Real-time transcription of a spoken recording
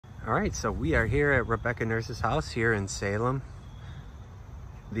All right, so we are here at Rebecca Nurse's house here in Salem,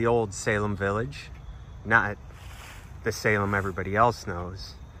 the old Salem village, not the Salem everybody else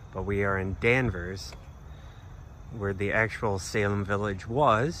knows, but we are in Danvers, where the actual Salem village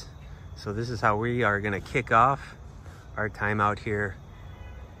was. So this is how we are gonna kick off our time out here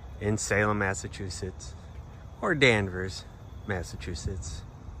in Salem, Massachusetts, or Danvers, Massachusetts.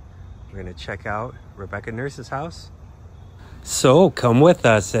 We're gonna check out Rebecca Nurse's house. So come with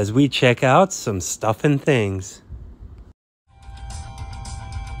us as we check out some stuff and things.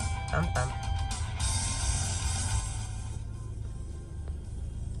 Bum, bum.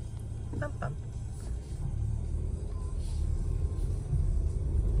 Bum, bum.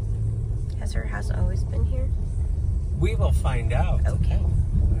 Has her house always been here? We will find out. Okay.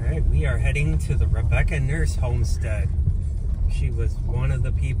 All right, we are heading to the Rebecca Nurse Homestead. She was one of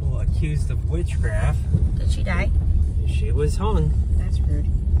the people accused of witchcraft. Did she die? She was hung. That's rude.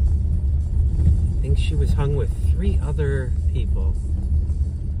 I think she was hung with 3 other people.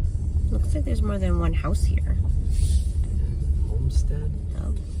 Looks like there's more than one house here. Homestead?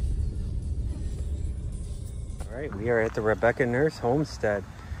 Oh. All right, we are at the Rebecca Nurse Homestead,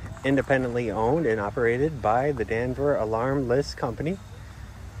 independently owned and operated by the Danvers Alarm List Company.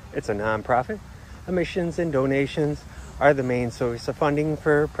 It's a nonprofit. Emissions and donations are the main source of funding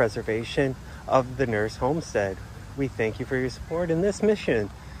for preservation of the Nurse Homestead. We thank you for your support in this mission.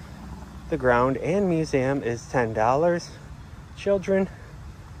 The ground and museum is $10. Children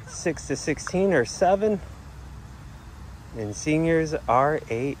 6 to 16 are $7, and seniors are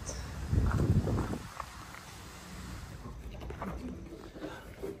 $8.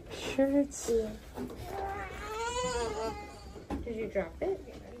 Shirts. Did you drop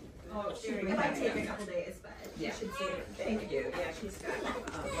it? Oh, it might take a couple days, but you should see it. Thank you. Yeah, she's got most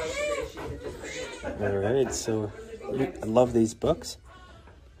of the issues that just All right, so I love these books.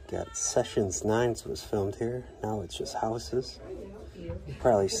 Got Sessions 9, so it was filmed here. Now it's just houses. You'll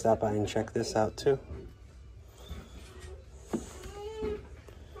probably stop by and check this out too.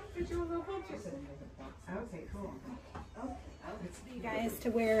 Okay, cool. It's for you guys to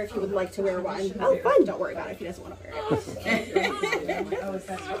wear if you would like to wear one. Oh, fun. Don't worry about it if he doesn't want to wear it.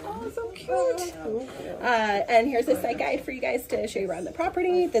 Oh, so cute. And here's a site guide for you guys to show you around the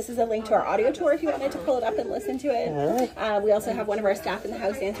property. This is a link to our audio tour if you wanted to pull it up and listen to it. We also have one of our staff in the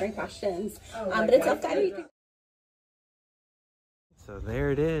house answering questions. But it's self-guided. So there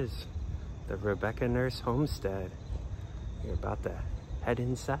it is, the Rebecca Nurse Homestead. You're about to head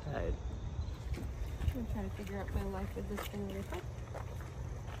inside. I'm trying to figure out my life with this thing really quick.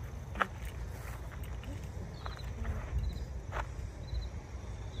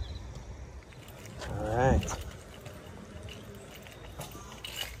 All right.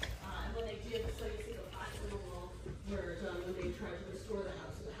 When they did, so you see the plaques on the wall were done when they tried to restore the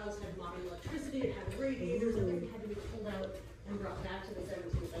house. So the house had modern electricity, it had radiators, everything had to be pulled out and brought back to the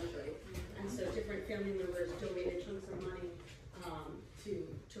 17th century. And so different family members donated chunks of money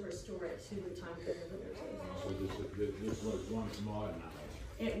to restore it to the time period of their So this was once modern house.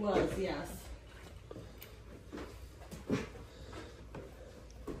 It was, yes.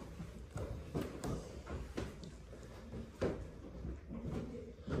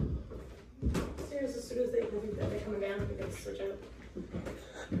 Stairs, as soon as they think that they're coming down, we can switch out.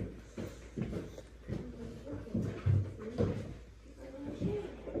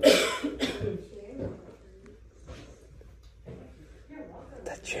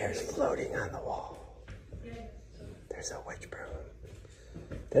 That chair's floating on the wall. There's a witch broom.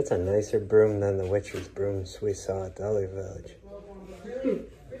 That's a nicer broom than the witch's brooms we saw at the other village. Really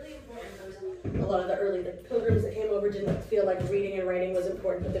important. A lot of the pilgrims that came over didn't feel like reading and writing was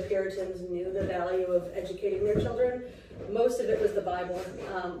important, but the Puritans knew the value of educating their children. Most of it was the Bible,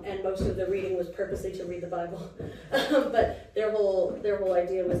 and most of the reading was purposely to read the Bible. But their whole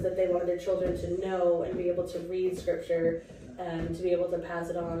idea was that they wanted their children to know and be able to read Scripture and to be able to pass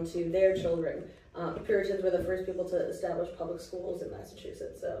it on to their children. The Puritans were the first people to establish public schools in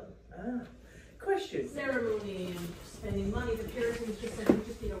Massachusetts. So, Question. ceremony and spending money, the Puritans just said we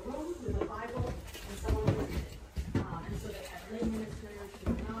just need a room with a Bible and someone with it. And so they had lay ministers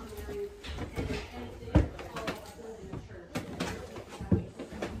who were not married, and they were all building a church.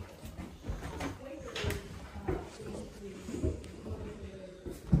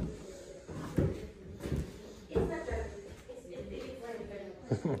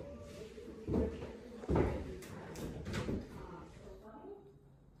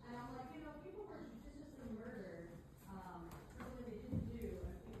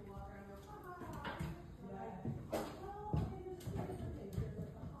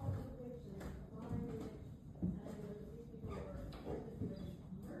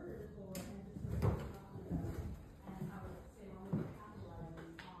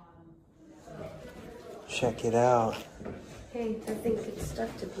 check it out. Hey, I think it's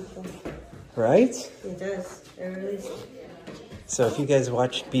stuff to people. Right? It does. Or at least So if you guys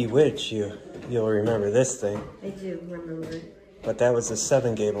watched Bewitched, you'll remember this thing. I do remember. But that was the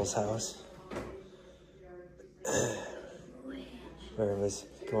Seven Gables house. Where it was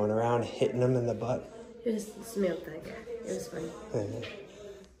going around hitting them in the butt. It was Samantha. It was funny.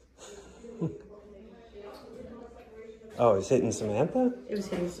 Oh, it was hitting Samantha? It was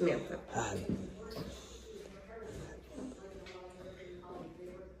hitting Samantha. God.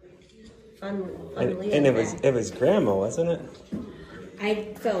 Fun And Leah fact. it was Grandma, wasn't it?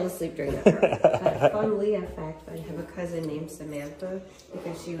 I fell asleep during that part. But fun Leah fact, I have a cousin named Samantha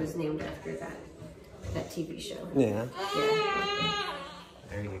because she was named after that TV show. Yeah. Yeah.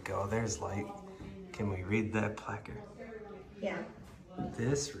 There you go. There's light. Can we read that placard? Yeah.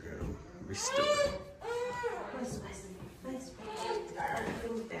 This room restored.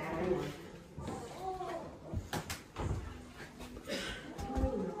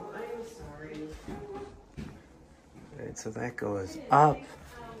 Alright, so that goes up.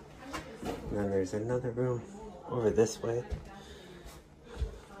 And then there's another room over this way.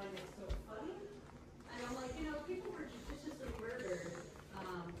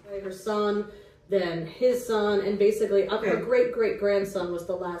 Her son, then his son, and basically her great-great-grandson was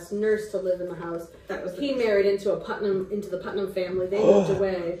the last nurse to live in the house. That was He married into the Putnam family. They moved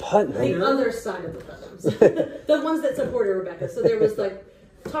away. Putnam. The other side of the Putnams. The ones that supported Rebecca. So there was like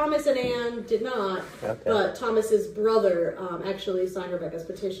Thomas and Anne did not, but Thomas's brother actually signed Rebecca's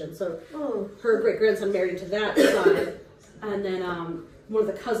petition. So her great-grandson married into that side, and then one of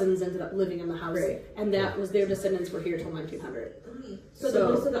the cousins ended up living in the house, and that was their descendants were here till 1900. So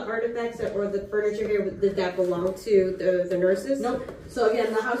most of the artifacts or the furniture here, did that belong to the nurses? Nope. So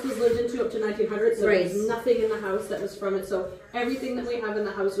again, the house was lived into up to 1900, so there was nothing in the house that was from it. So everything that we have in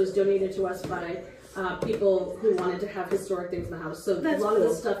the house was donated to us by people who wanted to have historic things in the house. So a lot of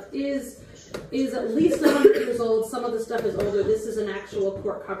the stuff is at least 100 years old. Some of the stuff is older. This is an actual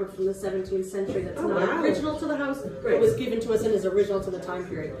court cupboard from the 17th century that's not original to the house, but was given to us and is original to the time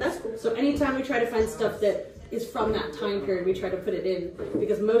period. That's cool. So anytime we try to find stuff that is from that time period, we try to put it in,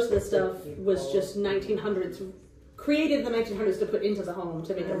 because most of the stuff was just 1900s, created in the 1900s to put into the home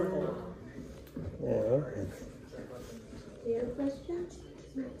to make it look old. Yeah, okay. Do you have questions?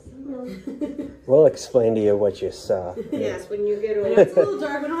 We'll explain to you what you saw. Yes, when you get I know away. it's a little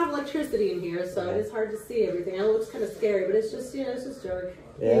dark. We don't have electricity in here, so it is hard to see everything. I know it looks kind of scary, but it's just, it's just dark.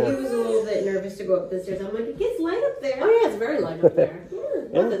 Yeah. He was a little bit nervous to go up the stairs. I'm like, it gets light up there. Oh yeah, it's very light up there.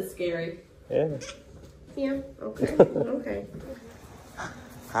 Nothing scary. Yeah. Yeah, okay, okay.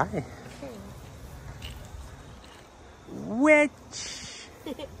 Hi. Witch.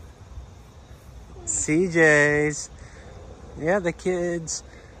 CJ's. Yeah, the kids.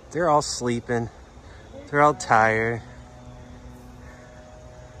 They're all sleeping. They're all tired.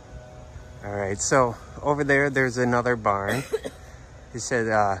 Alright, so over there's another barn. He said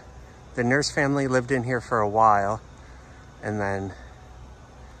the nurse family lived in here for a while, and then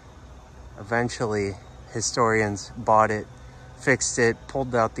eventually historians bought it, fixed it,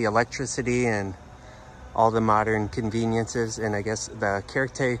 pulled out the electricity and all the modern conveniences, and I guess the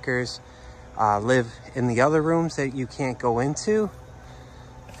caretakers live in the other rooms that you can't go into.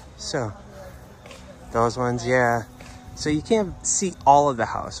 So those ones, yeah. So you can't see all of the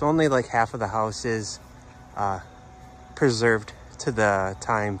house. Only like half of the house is preserved to the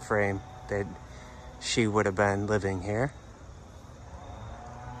time frame that she would have been living here.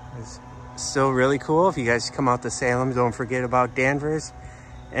 It's still really cool. If you guys come out to Salem, don't forget about Danvers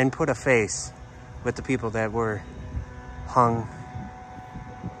and put a face with the people that were hung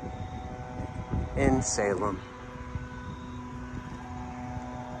in Salem.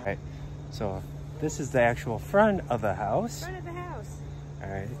 All right, so this is the actual front of the house. Front of the house. All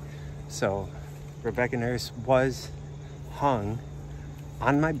right, so Rebecca Nurse was hung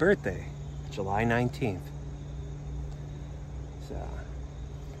on my birthday, July 19th. So,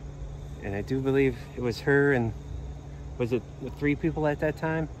 and I do believe it was her and, was it 3 people at that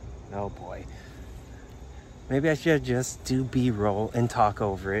time? Oh boy. Maybe I should just do B-roll and talk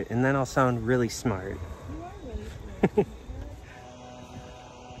over it, and then I'll sound really smart. You are really smart.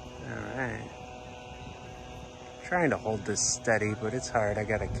 All right. Trying to hold this steady, but it's hard. I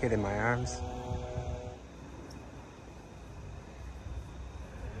got a kid in my arms.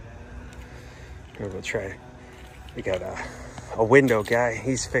 Here, we'll try. We got a window guy.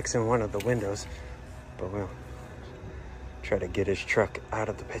 He's fixing one of the windows, but we'll try to get his truck out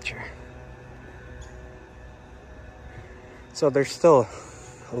of the picture. So there's still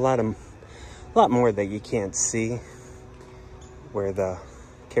a lot more that you can't see where the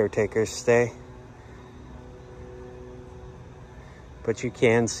caretakers stay. but you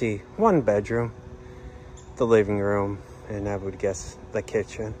can see one bedroom, the living room, and I would guess the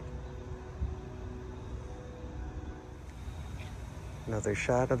kitchen. Another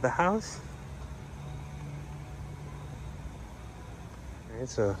shot of the house. All right,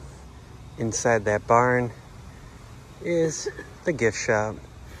 so inside that barn is the gift shop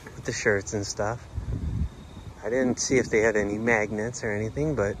with the shirts and stuff. I didn't see if they had any magnets or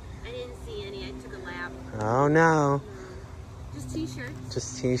anything, but I didn't see any. I took a lap. oh no. Just t-shirts.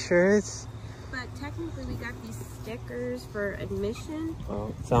 Just t-shirts? But technically we got these stickers for admission.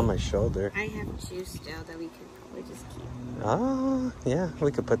 Oh, it's on my shoulder. I have two still that we could probably just keep. Oh, yeah,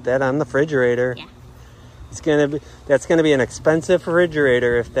 we could put that on the refrigerator. Yeah. That's gonna be an expensive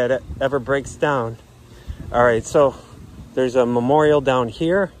refrigerator if that ever breaks down. All right, so there's a memorial down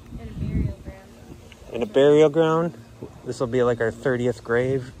here. And a burial ground. And a burial ground. This will be like our 30th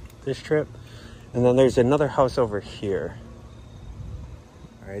grave this trip. And then there's another house over here.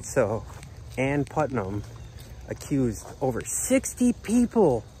 All right, so Ann Putnam accused over 60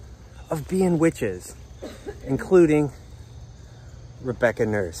 people of being witches, including Rebecca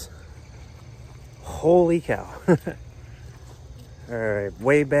Nurse. Holy cow. All right,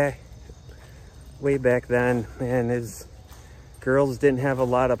 way back then, man, his girls didn't have a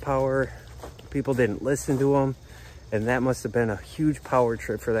lot of power. People didn't listen to them, and that must have been a huge power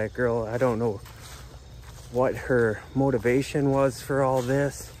trip for that girl. I don't know what her motivation was for all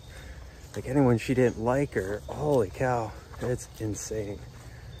this. Like anyone she didn't like, or holy cow, it's insane.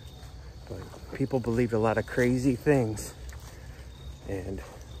 But people believed a lot of crazy things. And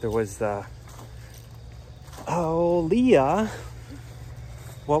there was the, oh, Leah.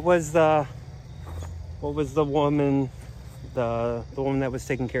 What was the woman, the woman that was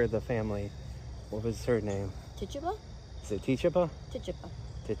taking care of the family? What was her name? Tituba? Is it Tituba? Tituba.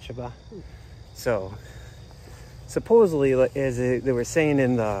 Tituba. So supposedly, as they were saying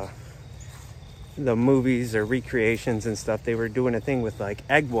in the movies or recreations and stuff, they were doing a thing with like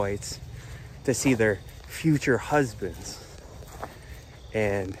egg whites to see their future husbands.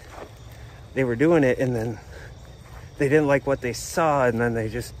 And they were doing it, and then they didn't like what they saw, and then they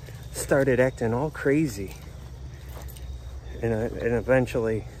just started acting all crazy. And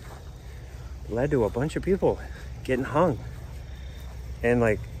eventually led to a bunch of people getting hung. And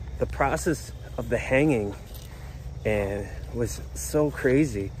like the process of the hanging and was so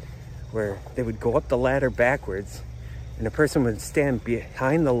crazy, where they would go up the ladder backwards, and a person would stand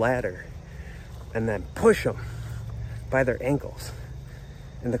behind the ladder and then push them by their ankles.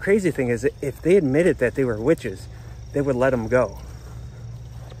 And the crazy thing is, if they admitted that they were witches, they would let them go.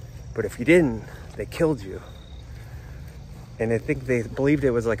 But if you didn't, they killed you. And I think they believed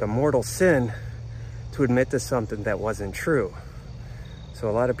it was like a mortal sin to admit to something that wasn't true. So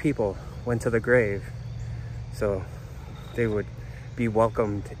a lot of people went to the grave so they would be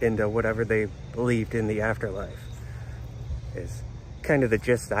welcomed into whatever they believed in the afterlife. Is kind of the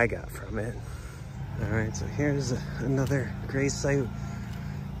gist I got from it. All right, so here's another grave site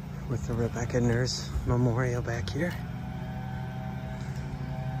with the Rebecca Nurse Memorial back here.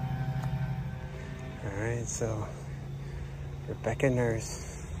 All right, so Rebecca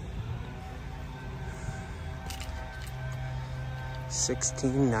Nurse,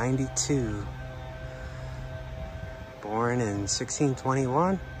 1692, born in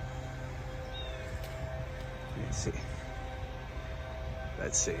 1621.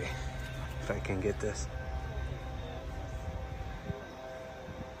 Let's see if I can get this.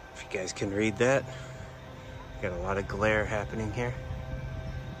 If you guys can read that. Got a lot of glare happening here.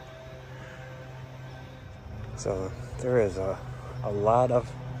 So there is a lot of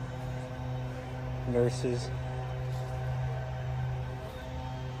nurses.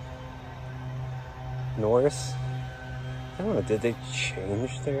 Norse. I don't know, did they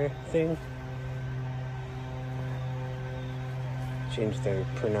change their thing? Change their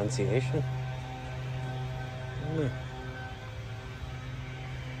pronunciation? I don't know.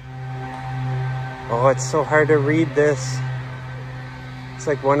 Oh, it's so hard to read this. It's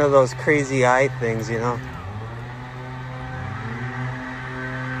like one of those crazy eye things, you know?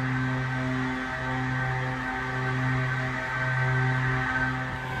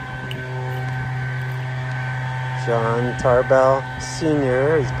 John Tarbell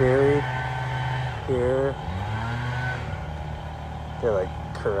Sr. is buried here. They like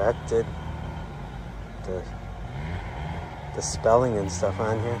corrected the spelling and stuff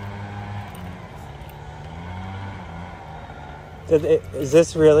on here. Is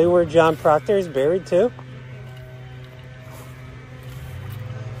this really where John Proctor is buried too?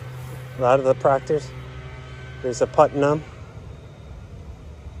 A lot of the Proctors. There's a Putnam.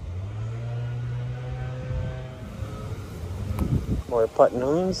 More More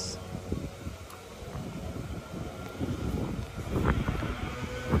Putnams.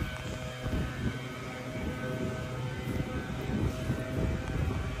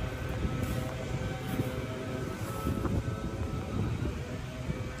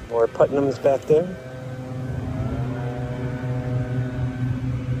 More Putnams back there.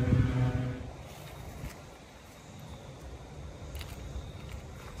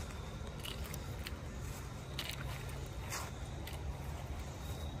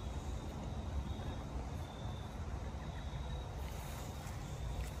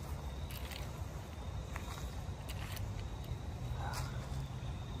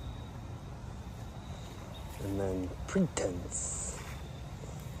 And then Pretense.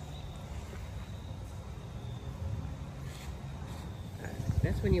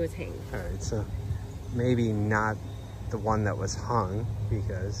 That's when he was hanged. All right, so maybe not the one that was hung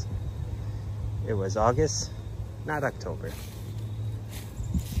because it was August, not October.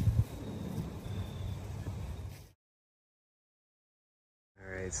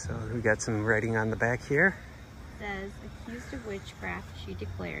 All right, so we got some writing on the back here. Says, accused of witchcraft, she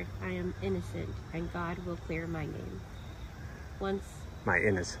declared, I am innocent, and God will clear my name. Once... My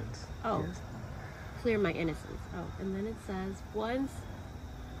innocence. Oh. Yes. Clear my innocence. Oh, and then it says, once...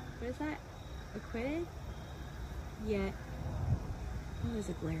 What is that? Acquitted? Yet... Oh, there's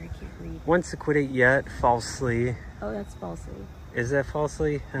a glare, I can't read. Once acquitted yet falsely. Oh, that's falsely. Is that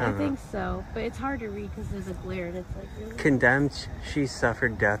falsely? I don't know. think so, but it's hard to read because there's a glare and it's like... Really? Condemned, she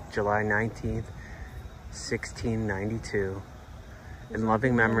suffered death July 19th, 1692. In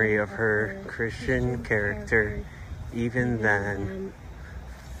loving memory of her Christian character, even then,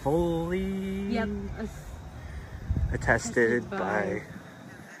 fully attested by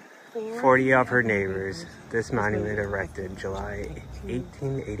 40 of her neighbors. This monument erected July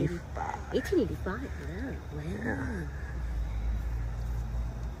 1885. 1885, yeah. Yeah.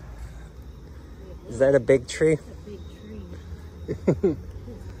 Is that a big tree? That's a big tree.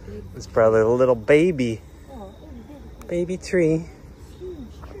 It's probably a little baby tree.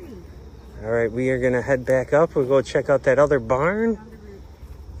 All right, we are gonna head back up. We'll go check out that other barn.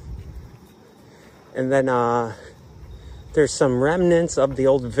 And then there's some remnants of the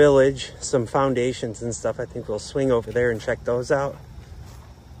old village, some foundations and stuff. I think we'll swing over there and check those out.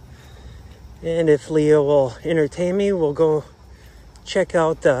 And if Leah will entertain me, we'll go check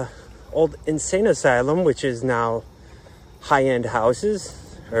out the old insane asylum, which is now high-end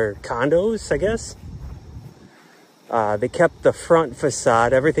houses or condos, I guess. They kept the front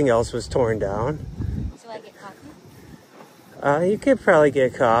facade. Everything else was torn down. So I get coffee? You could probably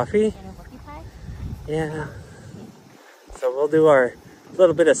get coffee. And a whoopie pie? Yeah. So we'll do our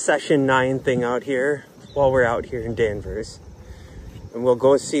little bit of session 9 thing out here while we're out here in Danvers. And we'll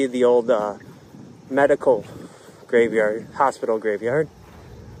go see the old medical graveyard, hospital graveyard.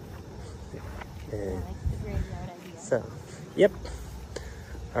 And I like the graveyard idea. so, yep.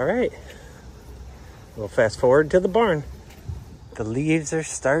 All right. We'll fast forward to the barn. The leaves are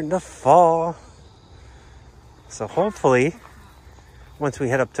starting to fall. So hopefully, once we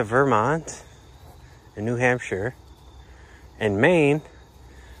head up to Vermont and New Hampshire and Maine,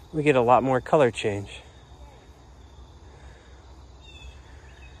 we get a lot more color change.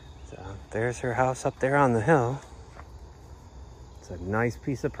 So there's her house up there on the hill. It's a nice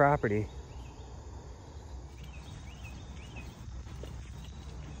piece of property.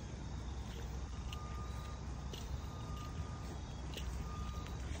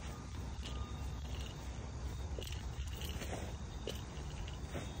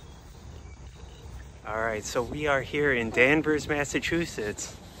 All right, so we are here in Danvers,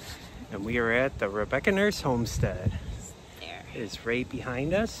 Massachusetts, and we are at the Rebecca Nurse Homestead. There. It is right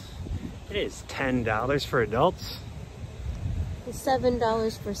behind us. It is $10 for adults. It's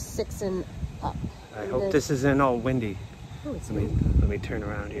 $7 for 6 and up. I hope this isn't all windy. Oh, it's Let me turn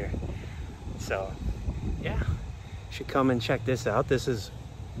around here. So, yeah, you should come and check this out. This is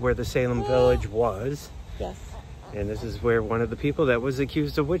where the Salem Village was, Yes. and this is where one of the people that was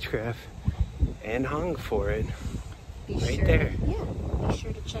accused of witchcraft and hung for it. Be Right sure, there. Yeah. Be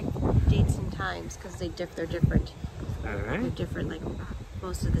sure to check dates and times because they're different. All They're right. different like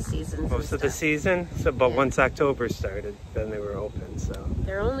most of the seasons. Most of the season, so but once October started, then they were open. So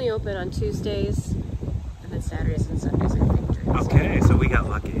They're only open on Tuesdays and then Saturdays and Sundays, I think. okay, so we got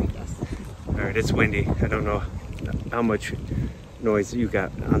lucky. Yes. All right, it's windy. I don't know how much noise you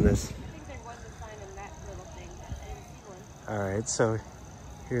got on this. I think there was a sign in that little thing, but I didn't see one. All right, so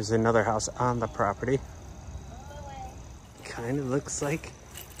here's another house on the property. Kind of looks like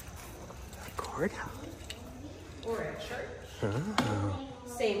a courthouse. Or a church. Oh.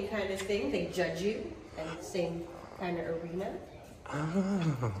 Same kind of thing. They judge you, and same kind of arena.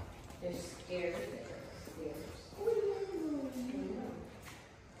 Oh. They're scared.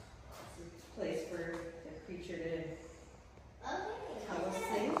 Place for the preacher to tell us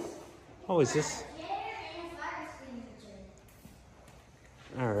things. Oh, is this?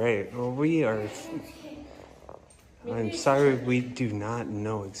 All right. Well, we are. I'm sorry, we do not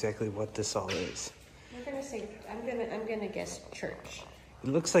know exactly what this all is. We're gonna say. I'm gonna guess church. It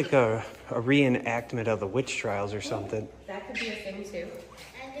looks like a reenactment of the witch trials or something. That could be a thing too,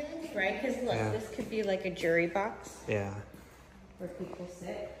 right? Because look, Yeah. this could be like a jury box Yeah. where people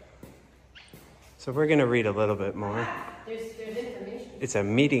sit. So we're gonna read a little bit more. There's information. It's a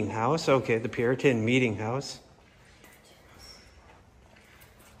meeting house. Okay, the Puritan meeting house.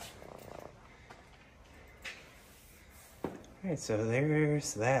 All right, so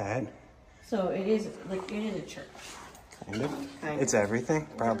there's that. So it is a church. Kind of. Kind It's everything,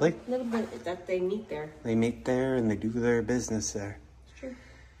 probably. A little bit that they meet there. They meet there and they do their business there. It's true.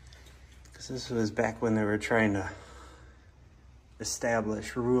 Because this was back when they were trying to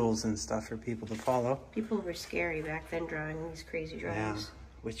establish rules and stuff for people to follow. People were scary back then drawing these crazy Yeah. drawings.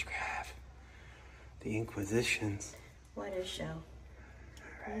 Witchcraft. The Inquisitions. What a show.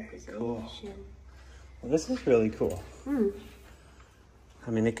 All right, cool. Inquisition. Well, this is really cool. I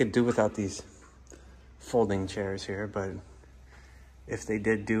mean, they could do without these folding chairs here, but if they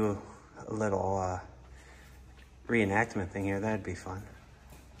did do a little reenactment thing here, that'd be fun.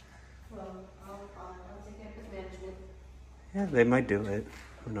 Well, I'll take campus management. Yeah, they might do it.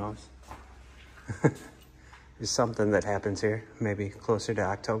 Who knows? There's something that happens here, maybe closer to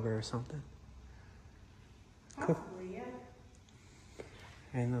October or something. Cool. Probably, yeah.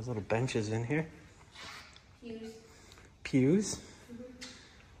 And those little benches in here. Pews. Pews.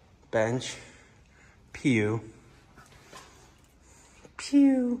 Bench. Pew.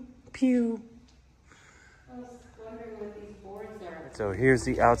 Pew. Pew. I was wondering what these boards are. So here's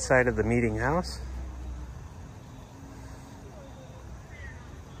the outside of the meeting house.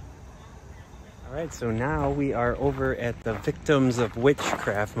 All right, so now we are over at the Victims of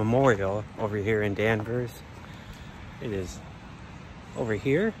Witchcraft Memorial over here in Danvers. It is over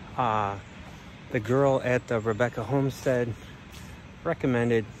here. The girl at the Rebecca Homestead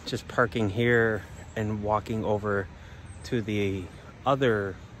recommended just parking here and walking over to the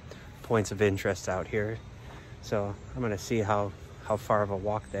other points of interest out here. So I'm gonna see how far of a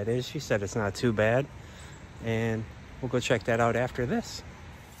walk that is. She said it's not too bad, and we'll go check that out after this.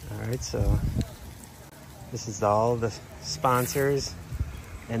 All right, so this is all the sponsors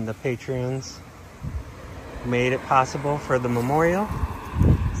and the patrons who made it possible for the memorial.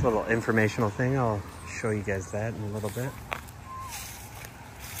 It's a little informational thing. I'll show you guys that in a little bit.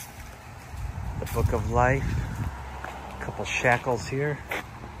 The Book of Life, a couple shackles here.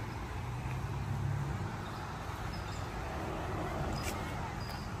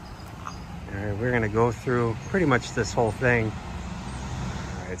 All right, we're gonna go through pretty much this whole thing.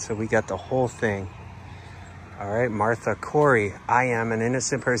 All right, so we got the whole thing. All right, Martha Corey. I am an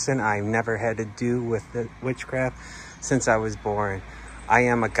innocent person. I've never had to do with the witchcraft since I was born. I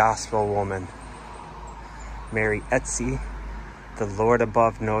am a gospel woman. Mary Etsy. The Lord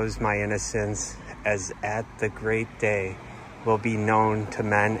above knows my innocence, as at the great day will be known to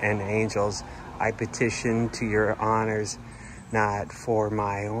men and angels. I petition to your honors, not for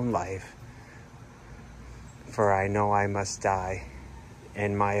my own life, for I know I must die,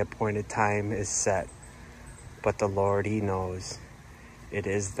 and my appointed time is set. But the Lord, he knows. It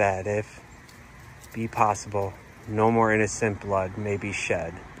is that if be possible, no more innocent blood may be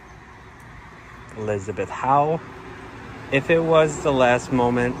shed. Elizabeth Howe. If it was the last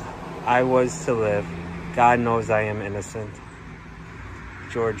moment I was to live, God knows I am innocent.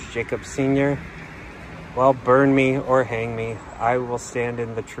 George Jacob Sr. Well, burn me or hang me, I will stand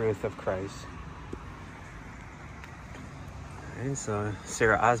in the truth of Christ. And so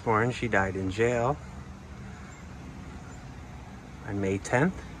Sarah Osborne, she died in jail on May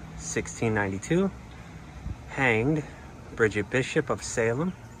 10th, 1692. Hanged Bridget Bishop of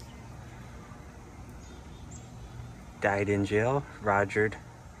Salem. Died in jail Roger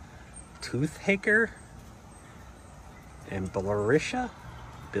Toothhaker and Bill Risha.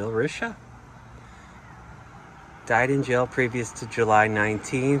 Died in jail previous to July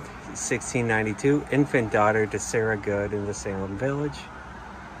 19th, 1692. Infant daughter to Sarah Good in the Salem Village.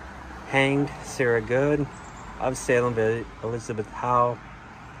 Hanged Sarah Good of Salem Village. Elizabeth Howe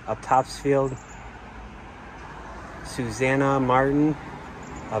of Topsfield. Susanna Martin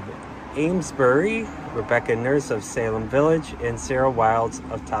of Amesbury. Rebecca Nurse of Salem Village. And Sarah Wilds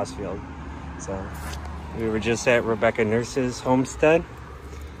of Topsfield. So we were just at Rebecca Nurse's homestead.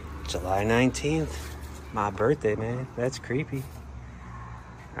 July 19th. My birthday, man. That's creepy.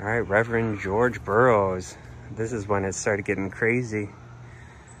 All right, Reverend George Burroughs. This is when it started getting crazy.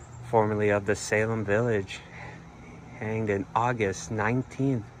 Formerly of the Salem Village. Hanged in August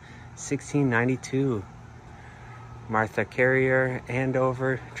 19th, 1692. Martha Carrier,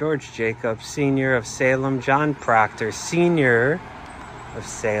 Andover, George Jacob, Sr. of Salem, John Proctor, Sr. of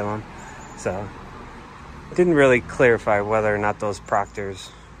Salem. So, it didn't really clarify whether or not those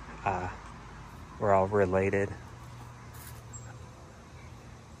Proctors were all related.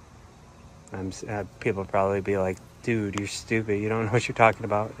 People probably be like, dude, you're stupid. You don't know what you're talking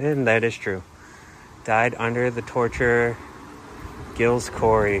about. And that is true. Died under the torture, Gills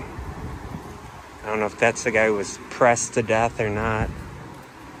Corey. I don't know if that's the guy who was pressed to death or not.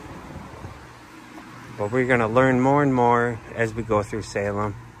 But we're going to learn more and more as we go through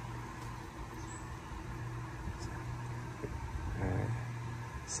Salem. Alright.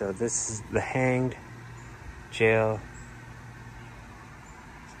 So this is the hanged jail.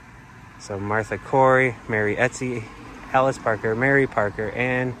 So Martha Corey, Mary Etsy, Alice Parker, Mary Parker,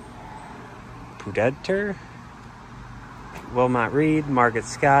 Ann Pudeter, Wilmot Reed, Margaret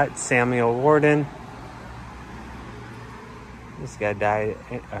Scott, Samuel Warden. This guy died,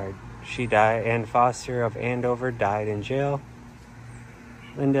 or she died. Ann Foster of Andover died in jail.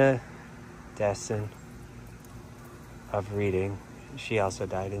 Linda Destin of Reading, she also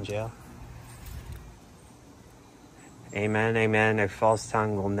died in jail. Amen, amen. A false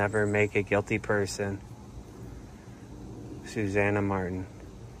tongue will never make a guilty person. Susanna Martin.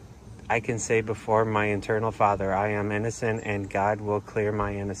 I can say before my eternal Father, I am innocent, and God will clear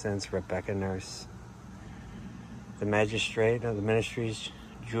my innocence. Rebecca Nurse. The magistrate of the ministry's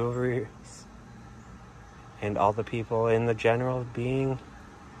jewelry, and all the people in the general being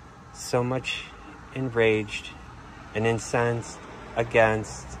so much enraged and incensed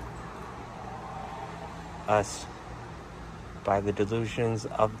against us by the delusions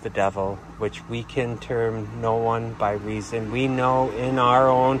of the devil, which we can term no one by reason. We know in our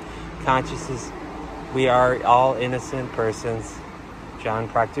own consciousness we are all innocent persons. John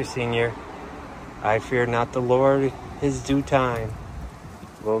Proctor Sr. I fear not the Lord, his due time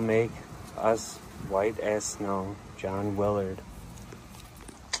will make us white as snow. John Willard.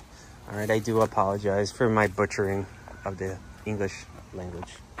 All right, I do apologize for my butchering of the English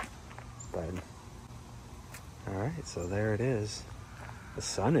language, but all right, so there it is. The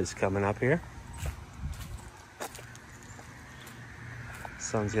sun is coming up here.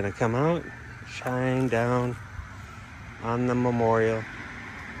 Sun's gonna come out, shine down on the memorial.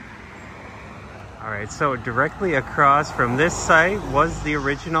 All right, so directly across from this site was the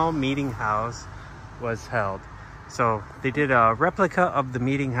original meeting house was held. So they did a replica of the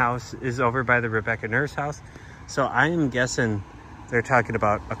meeting house is over by the Rebecca Nurse house. So I'm guessing they're talking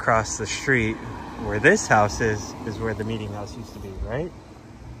about across the street where this house is where the meeting house used to be, right?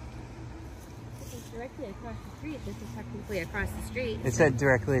 It's directly across the street. This is technically across the street. It said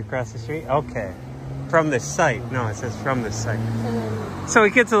directly across the street? Okay. From this site. No, it says from this site. So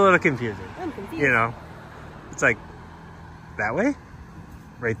it gets a little confusing. I'm confused. You know, it's like that way?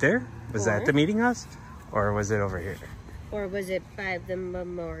 Right there? Was that the meeting house? Or was it over here? Or was it by the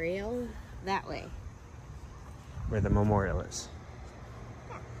memorial? That way. Where the memorial is.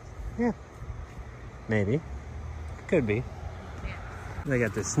 Yeah. Maybe. Could be. They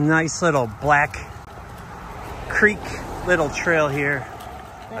got this nice little black creek little trail here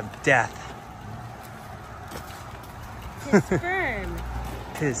of death. His firm.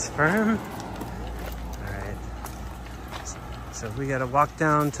 His firm? Alright. So we gotta walk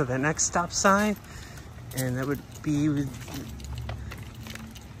down to the next stop sign, and that would be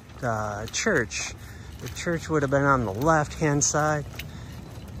the church. The church would have been on the left-hand side.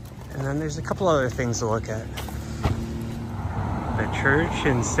 And then there's a couple other things to look at. The church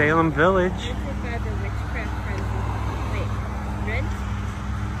in Salem Village.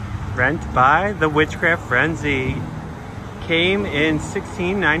 Rent by the Witchcraft Frenzy. Came in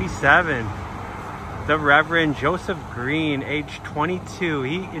 1697. The Reverend Joseph Green, age 22.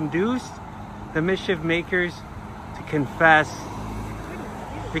 He induced the mischief makers to confess,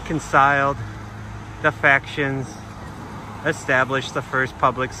 reconciled the factions, established the first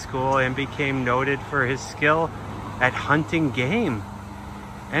public school, and became noted for his skill at hunting game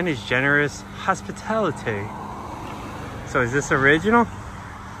and his generous hospitality. So is this original?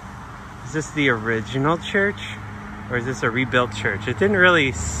 Is this the original church? Or is this a rebuilt church? It didn't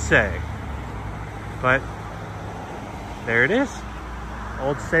really say. But there it is.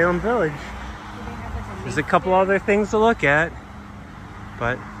 Old Salem Village. There's a couple other things to look at.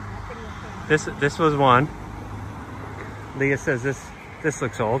 But this was one. Leah says this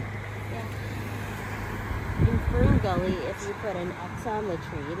looks old. Yeah. fern gully, if you put an X on the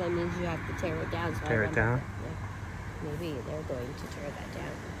tree, that means you have to tear it down. So Tear it down? Yeah. Maybe they're going to tear that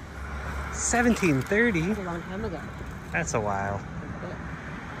down. 1730? That's a long time ago. That's a while. Yeah.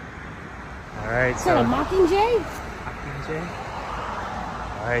 All right, Is that a mockingjay? Mockingjay.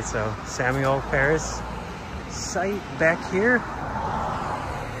 All right, so Samuel Paris site back here.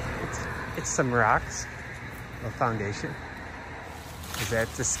 It's some rocks, a foundation. Is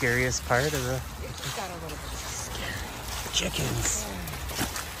that the scariest part of the? It's got a little bit. Scary. Chickens.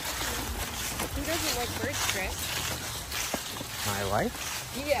 Who doesn't like birds, Chris? My wife?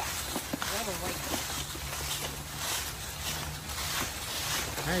 Yeah. Love a white bird.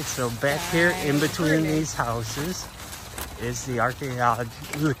 All right, so back here in between these houses is the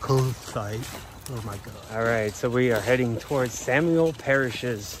archaeological site. Oh my God. All right, so we are heading towards Samuel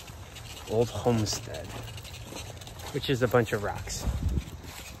Parish's old homestead, which is a bunch of rocks.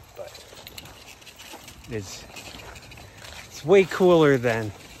 But it's way cooler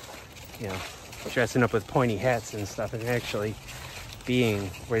than, you know, dressing up with pointy hats and stuff and actually being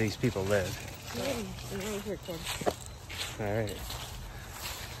where these people live. Right here, kids. All right.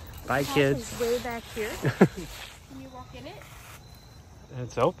 Bye, kids. It's way back here. Can you walk in it?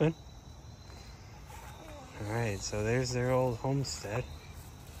 It's open. All right, so there's their old homestead.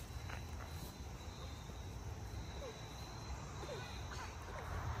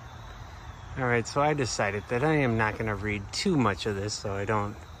 All right, so I decided that I am not going to read too much of this so I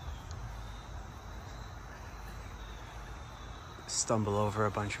don't stumble over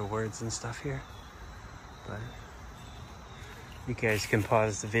a bunch of words and stuff here. But you guys can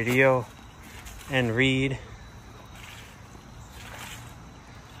pause the video and read.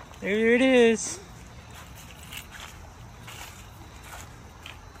 There it is.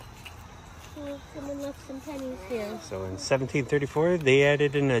 Oh, someone left some pennies here. So in 1734, they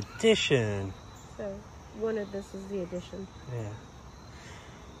added an addition. So one of this is the addition. Yeah.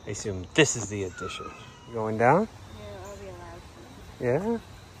 I assume this is the addition. Going down? Yeah, I'll be allowed to. Yeah. Going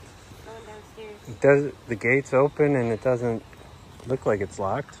downstairs. It does. The gate's open and it doesn't look like it's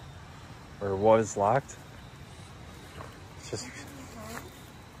locked, or was locked. It's just.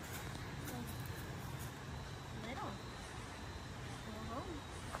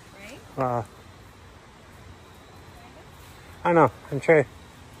 I don't know. I'm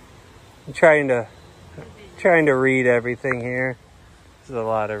trying to read everything here. There's a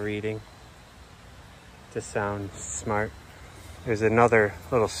lot of reading to sound smart. There's another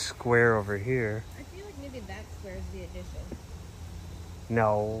little square over here. I feel like maybe that square is the addition.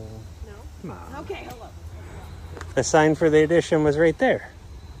 No. No? Come on. Okay, hold up. The sign for the addition was right there.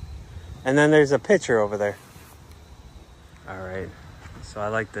 And then there's a picture over there. All right. So I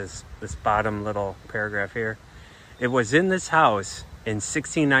like this bottom little paragraph here. It was in this house in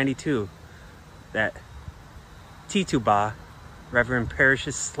 1692 that Tituba, Reverend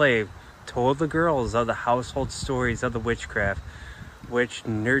Parish's slave, told the girls of the household stories of the witchcraft, which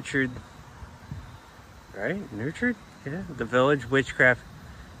nurtured the village witchcraft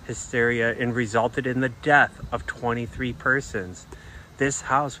hysteria and resulted in the death of 23 persons. This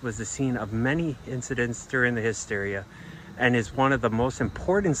house was the scene of many incidents during the hysteria and is one of the most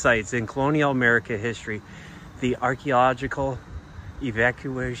important sites in colonial America history. The archaeological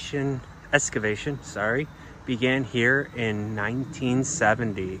excavation began here in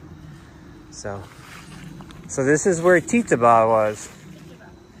 1970. So this is where Tituba was.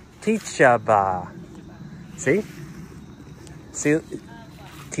 Tituba. See?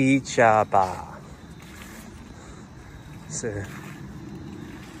 Tituba. So,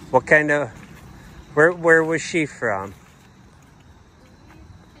 what kind of, where was she from?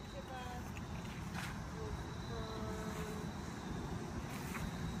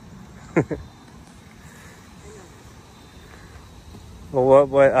 Well,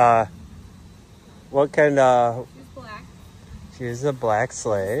 what kind of? She's black. She was a black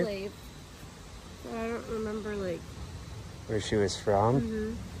slave. But I don't remember Where she was from.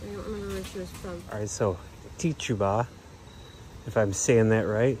 I don't remember where she was from. All right, so Tituba, if I'm saying that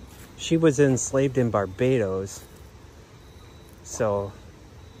right, she was enslaved in Barbados. So,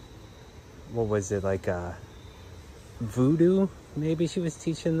 what was it, like voodoo? Maybe she was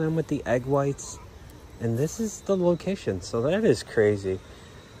teaching them with the egg whites. And this is the location. So that is crazy.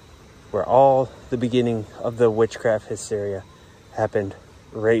 Where all the beginning of the witchcraft hysteria happened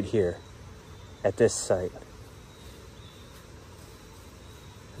right here at this site.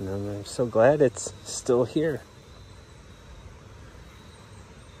 And I'm so glad it's still here.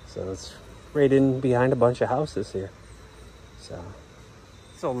 So it's right in behind a bunch of houses here.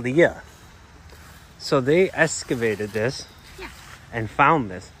 So Leah. So they excavated this and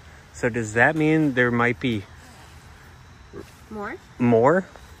found this. So does that mean there might be More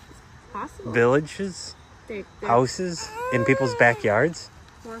Possible. villages, They're houses in people's backyards.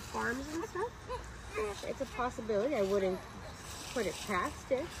 more farms and stuff. It's a possibility. I wouldn't put it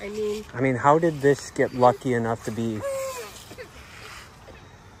past it. I mean, how did this get lucky enough to be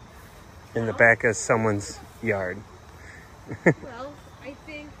in the back of someone's yard? Well, I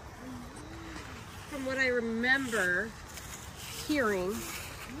think from what I remember hearing,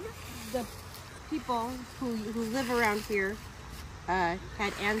 the people who live around here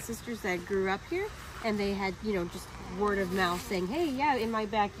had ancestors that grew up here, and they had, you know, just word of mouth saying, hey, yeah, in my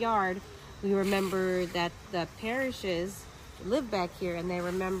backyard, we remember that the parishes live back here, and they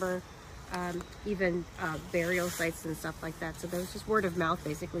remember even burial sites and stuff like that. So there was just word of mouth,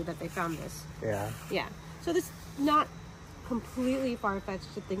 basically, that they found this. Yeah. Yeah. So this not completely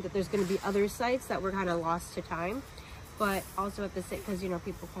far-fetched to think that there's going to be other sites that were kind of lost to time, but also at the same, because, you know,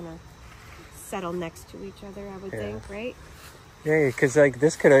 people kind of settle next to each other, I would think, right? Yeah, because like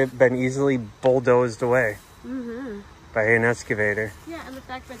this could have been easily bulldozed away by an excavator. Yeah, and the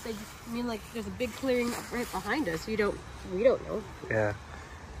fact that they just, I mean, like, there's a big clearing right behind us. We don't know. Yeah.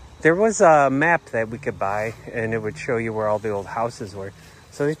 There was a map that we could buy, and it would show you where all the old houses were.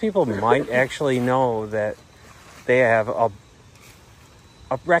 So these people might actually know that they have a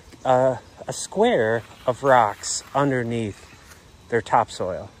square of rocks underneath their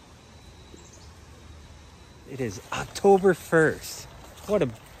topsoil. It is October 1st.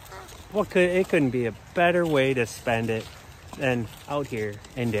 It couldn't be a better way to spend it than out here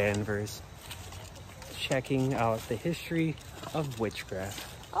in Danvers, checking out the history of witchcraft.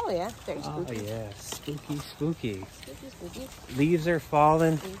 Oh, yeah. Very spooky. Oh, yeah. Spooky, spooky. Spooky. Leaves are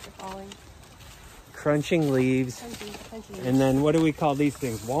falling. Leaves are falling. Crunching leaves. Crunching. And then what do we call these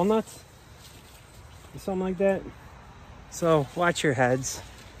things? Walnuts? Or something like that? So watch your heads.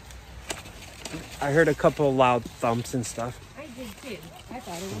 I heard a couple of loud thumps and stuff. I did too. I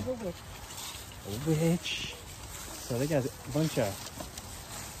thought it was a witch. A witch. So they got a bunch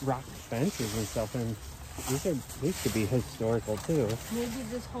of rock fences and stuff, and these could be historical too. Maybe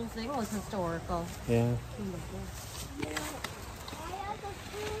this whole thing was historical. Yeah.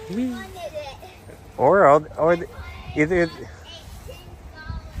 Either.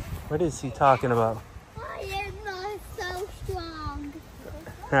 What is he talking about? I am not so strong.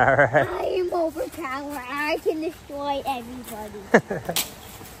 All right. I am overpowered. I can destroy everybody.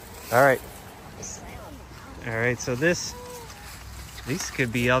 All right. All right. So these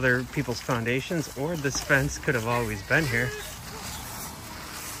could be other people's foundations, or this fence could have always been here.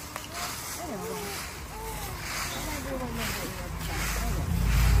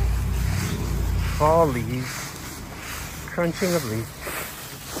 Fall leaves, crunching of leaves.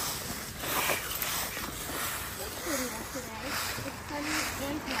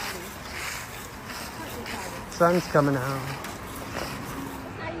 Sun's coming out.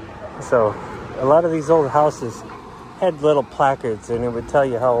 So a lot of these old houses had little placards, and it would tell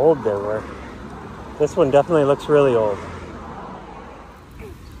you how old they were. This one definitely looks really old.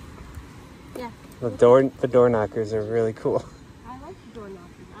 Yeah. The door knockers are really cool. I like the door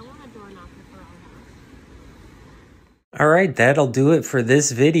knockers. I want a door knocker for our house. All right, that'll do it for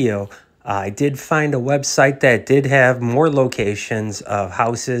this video. I did find a website that did have more locations of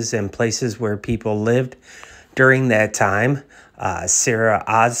houses and places where people lived during that time. Sarah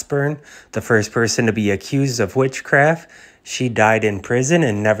Osborne, the first person to be accused of witchcraft, she died in prison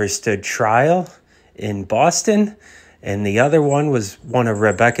and never stood trial in Boston. And the other one was one of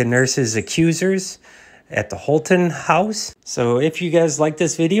Rebecca Nurse's accusers at the Holton house. So if you guys like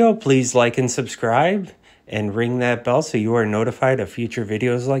this video, please like and subscribe and ring that bell so you are notified of future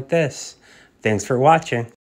videos like this. Thanks for watching.